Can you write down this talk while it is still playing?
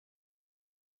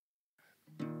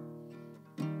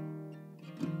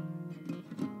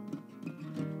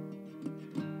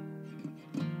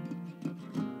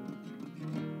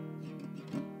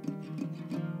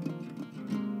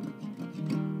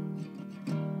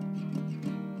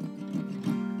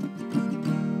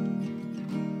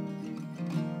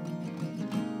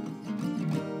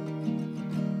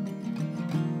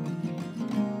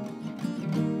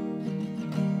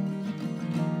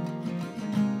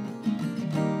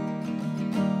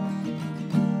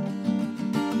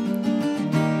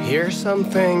Here's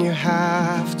something you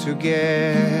have to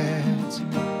get.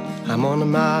 I'm on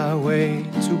my way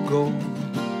to go.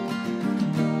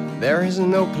 There is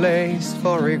no place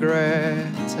for regret,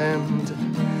 and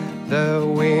the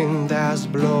wind has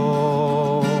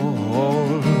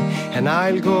blown, and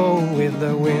I'll go with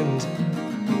the wind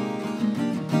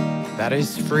that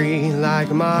is free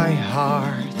like my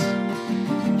heart.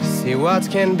 See what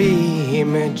can be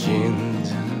imagined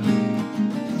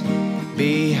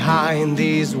behind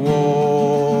these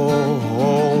walls.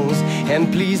 And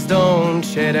please don't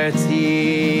shed a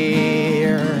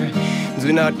tear.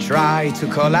 Do not try to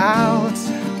call out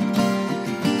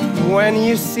when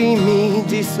you see me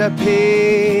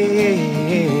disappear.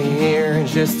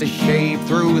 Just a shape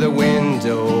through the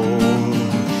window,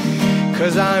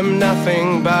 'cause I'm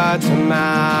nothing but a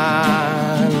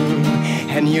man,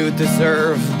 and you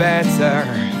deserve better,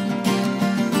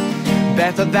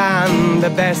 better than the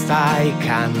best I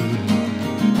can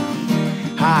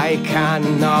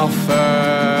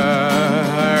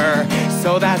offer.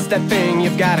 So that's the thing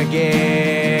you've gotta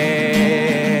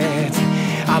get.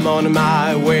 I'm on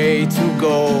my way to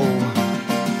go.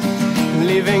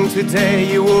 Living today,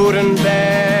 you wouldn't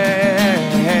bet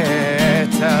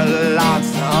a lot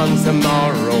on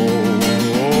tomorrow.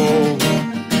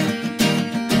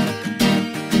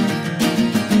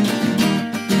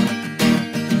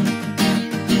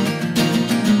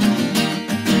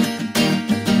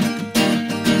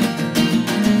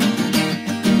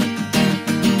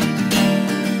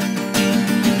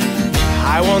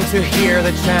 I want to hear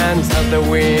the chant of the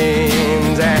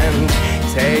wind and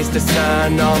taste the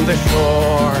sun on the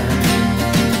shore.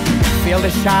 Feel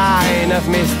the shine of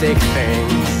mystic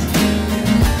things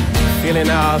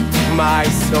filling up my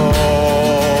soul.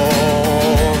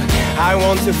 I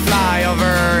want to fly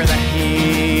over the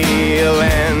hill,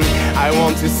 and I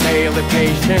want to sail the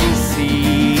patient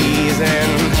seas,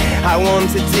 and I want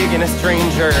to dig in a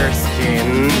stranger's skin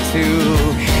to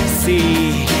see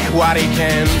what he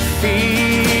can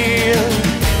feel,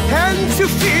 and to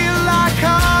feel like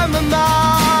I'm a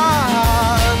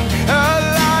man,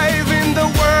 alive in the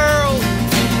world,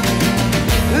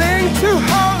 linked to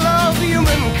all of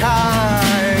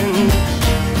humankind,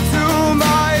 to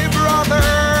my brother.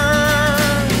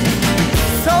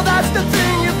 So that's the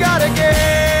thing you've gotta get.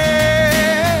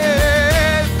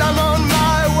 I'm on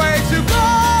my way to go.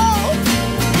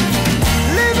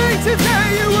 Living today,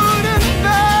 you wouldn't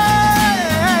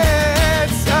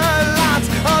bet a lot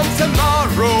on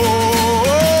tomorrow.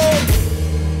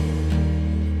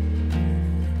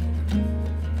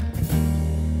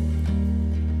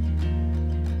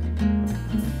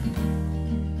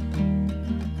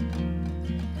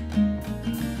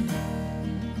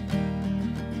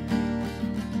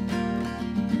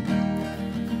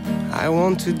 I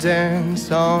want to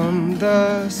dance on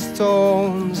the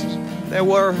stones. There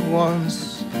were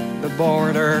once the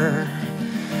border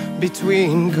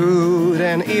between good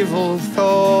and evil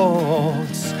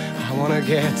thoughts. I wanna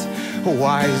get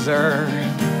wiser.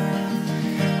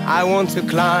 I want to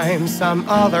climb some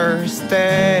other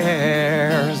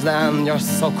stairs than your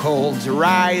so-called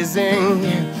rising.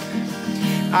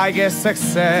 I guess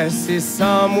success is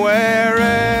somewhere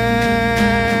else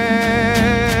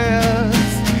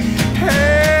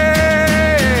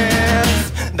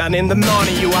than in the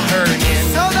money you are earning.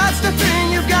 So that's the thing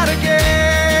you've gotta get.